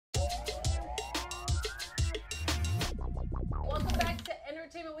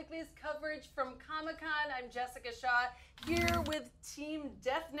Entertainment Weekly's coverage from Comic-Con. I'm Jessica Shaw, here with Team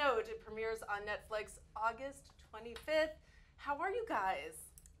Death Note. It premieres on Netflix August 25th. How are you guys?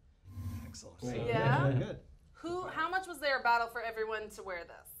 Excellent. Yeah? Good. How much was there a battle for everyone to wear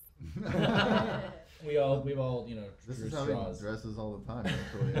this? We've all, This drew is how straws. he dresses all the time.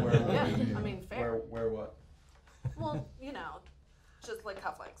 Actually. Yeah, I mean, fair. Wear what? Well, just like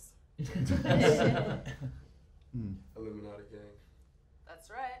cufflinks. Illuminati gang. That's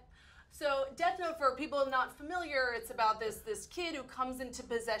right. So Death Note, for people not familiar, it's about this kid who comes into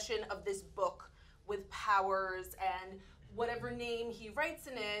possession of this book with powers, and whatever name he writes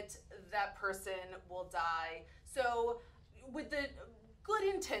in it, that person will die. So with the good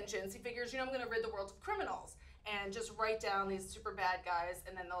intentions, he figures, I'm going to rid the world of criminals and just write down these super bad guys,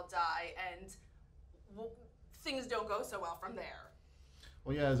 and then they'll die, and things don't go so well from there.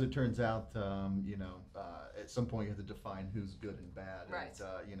 Well, yeah, as it turns out, at some point you have to define who's good and bad. Right.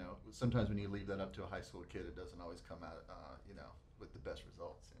 And, sometimes when you leave that up to a high school kid, it doesn't always come out, with the best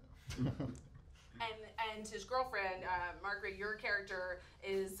results. And his girlfriend, Margaret, your character,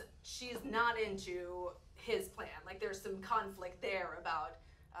 she's not into his plan. Like, there's some conflict there about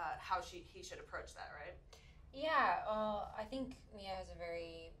how he should approach that, right? Yeah, I think Mia has a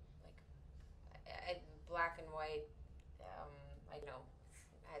very, black and white,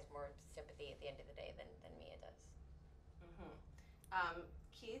 has more sympathy at the end of the day than Mia does. Mm-hmm.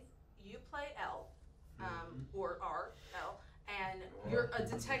 Keith, you play L, or R, L, and you're a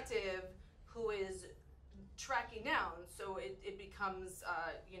detective who is tracking down, so it becomes,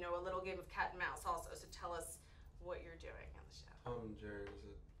 a little game of cat and mouse also. So tell us what you're doing on the show. Tom and Jerry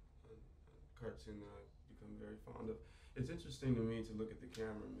was a cartoon that I've become very fond of. It's interesting to me to look at the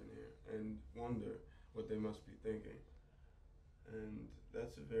cameramen here and wonder what they must be thinking. And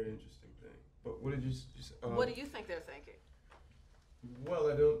that's a very interesting thing. But what did you say? What do you think they're thinking? Well,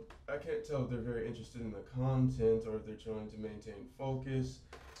 I can't tell if they're very interested in the content or if they're trying to maintain focus.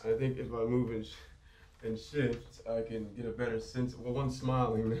 I think if I move and shift, I can get a better sense. Well, one's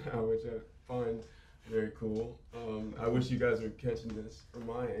smiling now, which I find very cool. I wish you guys were catching this from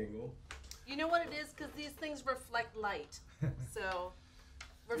my angle. You know what it is? Because these things reflect light. So,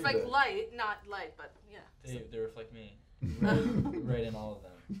 reflect light, not light, but yeah. They reflect me. Right in all of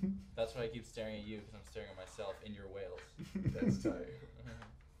them. That's why I keep staring at you, because I'm staring at myself in your whales. That's tight.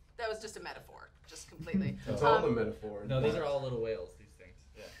 That was just a metaphor, just completely. It's all a metaphor. No, these are all little whales, these things.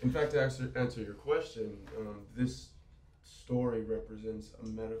 Yeah. In fact, to answer your question, this story represents a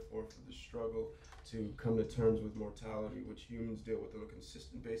metaphor for the struggle to come to terms with mortality, which humans deal with on a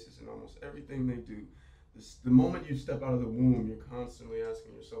consistent basis in almost everything they do. The moment you step out of the womb, you're constantly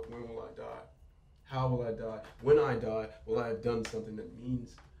asking yourself, when will I die? How will I die? When I die, will I have done something that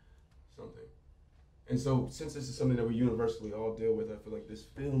means something? And so, since this is something that we universally all deal with, I feel like this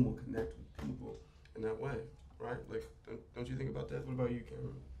film will connect with people in that way, right? Like, don't you think about that? What about you,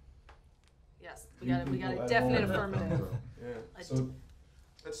 Cameron? Yes, we got a definite affirmative. Yeah. So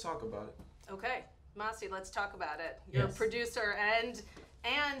let's talk about it. Okay, Masi, let's talk about it. You're Yes. a producer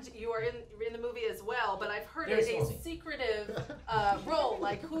and you are in the movie as well, but I've heard Very it's a small. secretive role.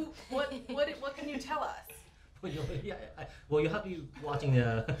 Like, what can you tell us? Well, you have to be watching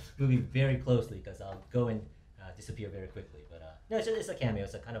the movie very closely, because I'll go and disappear very quickly. But no, it's a cameo.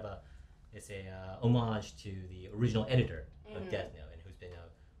 It's a kind of homage to the original editor of Death Note, and who's been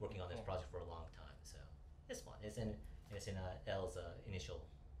working on this project for a long time. So it's fun. It's in L's initial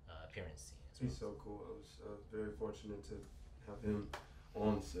appearance scene. As well. He's so cool. I was very fortunate to have him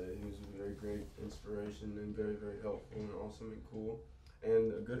on set. He was a very great inspiration and very, very helpful and awesome and cool,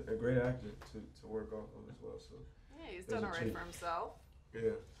 and a great actor to work off of as well. So Yeah, he's done all right for himself.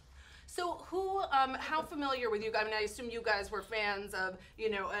 yeah. So how familiar with you guys? I mean, I assume you guys were fans of,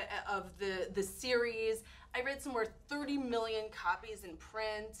 of the series. I read somewhere 30 million copies in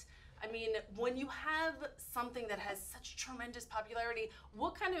print. I mean, when you have something that has such tremendous popularity,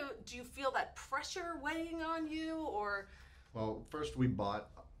 what kind of, do you feel that pressure weighing on you, or? Well, first we bought,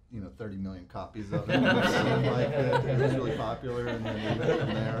 30 million copies of it. It seemed like it was really popular, and then we went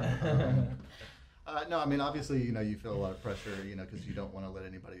from there. No, I mean, obviously, you feel a lot of pressure, because you don't want to let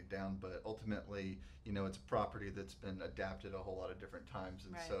anybody down. But ultimately, it's a property that's been adapted a whole lot of different times.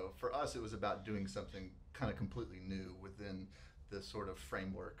 And Right. so for us, it was about doing something kind of completely new within the sort of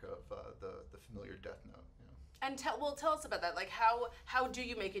framework of the familiar Death Note. And tell us about that. Like, how do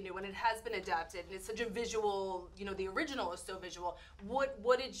you make it new when it has been adapted and it's such a visual? The original is so visual. What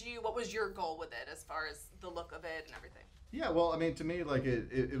was your goal with it as far as the look of it and everything? Yeah, well, I mean, to me, like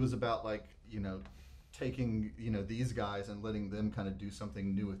it was about taking these guys and letting them kind of do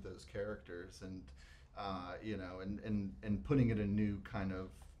something new with those characters, and you know, and putting it in a new kind of,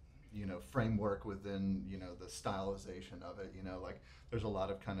 you know, framework within, you know, the stylization of it. You know, like there's a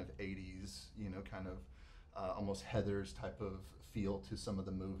lot of kind of 80s, you know, kind of almost Heathers type of feel to some of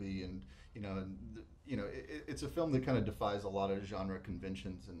the movie, and you know, it's a film that kind of defies a lot of genre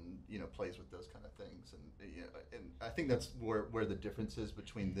conventions, and you know, plays with those kind of things, and you know, and I think that's where the difference is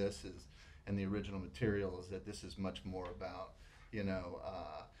between this is and the original material, is that this is much more about, you know,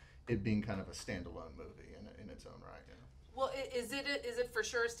 it being kind of a standalone movie in its own right. You know? Well, is it for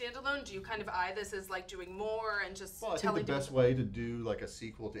sure standalone? Do you kind of eye this as like doing more and just Well, I think the best way to do like a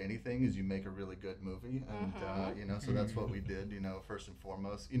sequel to anything is you make a really good movie, and you know, so that's what we did, you know, first and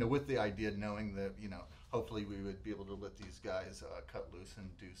foremost, you know, with the idea knowing that, you know, hopefully we would be able to let these guys cut loose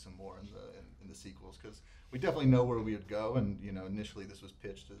and do some more in the sequels, because we definitely know where we would go, and you know, initially this was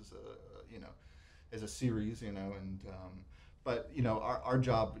pitched as a, you know, as a series, you know, and but you know, our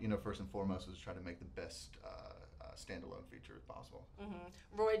job, you know, first and foremost was to try to make the best standalone feature as possible.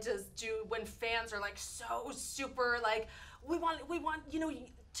 Roy, when fans are like so super like we want you know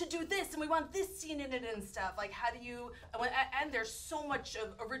to do this and we want this scene in it and stuff, like how do you, and there's so much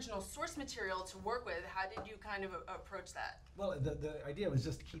of original source material to work with, how did you kind of approach that? Well, the idea was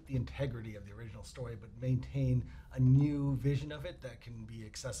just to keep the integrity of the original story, but maintain a new vision of it that can be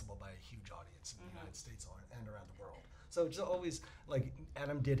accessible by a huge audience in the United States and around the world. So it's always like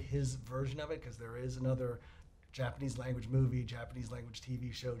Adam did his version of it, because there is another Japanese language movie, Japanese language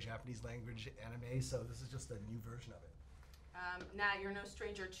TV show, Japanese language anime, so this is just a new version of it. Nat, you're no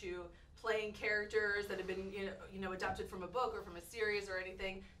stranger to playing characters that have been you know adapted from a book or from a series or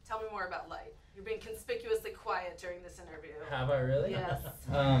anything. Tell me more about Light. You're being conspicuously quiet during this interview. Have I really? Yes.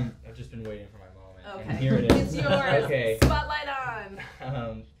 I've just been waiting for my moment. Okay. And here it is. It's yours. Okay. Spotlight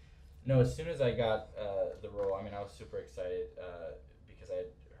on. No, as soon as I got the role, I mean, I was super excited because I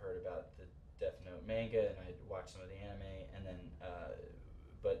had heard about the Death Note manga and I had watched some of the anime, and then,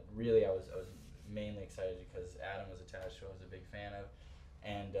 but really I was mainly excited because Adam was attached, who I was a big fan of,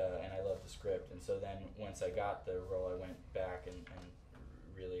 and I loved the script. And so then once I got the role, I went back and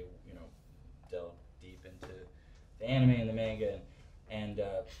really, you know, delved deep into the anime and the manga, and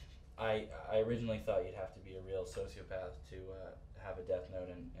I originally thought you'd have to be a real sociopath to have a Death Note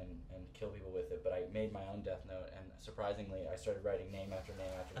and kill people with it, but I made my own Death Note, and surprisingly I started writing name after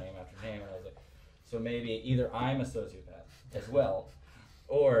name after name after name, and I was like, so maybe either I'm a sociopath as well,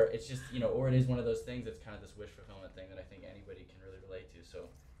 or it's just, you know, or it is one of those things that's kind of this wish fulfillment thing that I think anybody can really relate to. So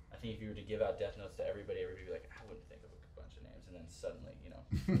I think if you were to give out Death Notes to everybody would be like, I wouldn't think of a bunch of names, and then suddenly, you know,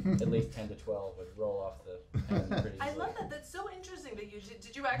 at least 10 to 12 would roll off the pen pretty easily. I love that. That's so interesting that you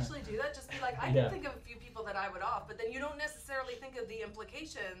did you actually do that? Just be like, I can think of a few people that I would off, but then you don't necessarily think of the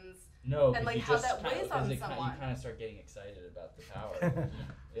implications. No, and like how that weighs on someone. You kind of start getting excited about the power.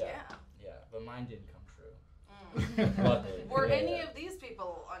 Yeah. But mine didn't come true. Were any of these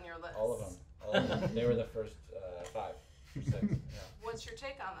people on your list? All of them. They were the first 5 or 6. Yeah. What's your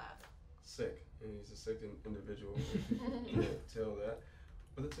take on that? Sick, and he's a sick individual. You can't tell that,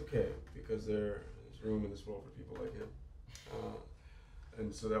 but it's okay because there's room in this world for people like him,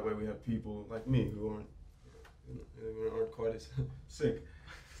 and so that way we have people like me who aren't quite as sick,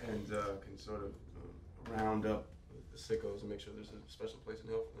 and can sort of round up the sickos and make sure there's a special place in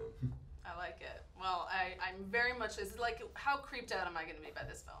hell for them. I like it. Well, I'm very much, it's like, how creeped out am I going to be by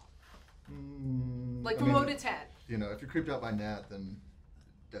this film? Like, from 0 to 10. You know, if you're creeped out by Nat, then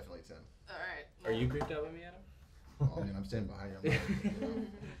definitely 10. All right. Are you creeped out by me, Adam? Well, I mean, I'm standing behind you.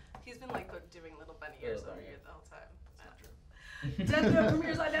 He's been like doing little bunny ears over here the whole time. True. Death Note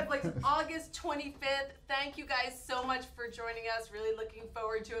premieres on Netflix August 25th. Thank you guys so much for joining us. Really looking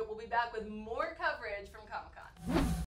forward to it. We'll be back with more coverage from Comic-Con.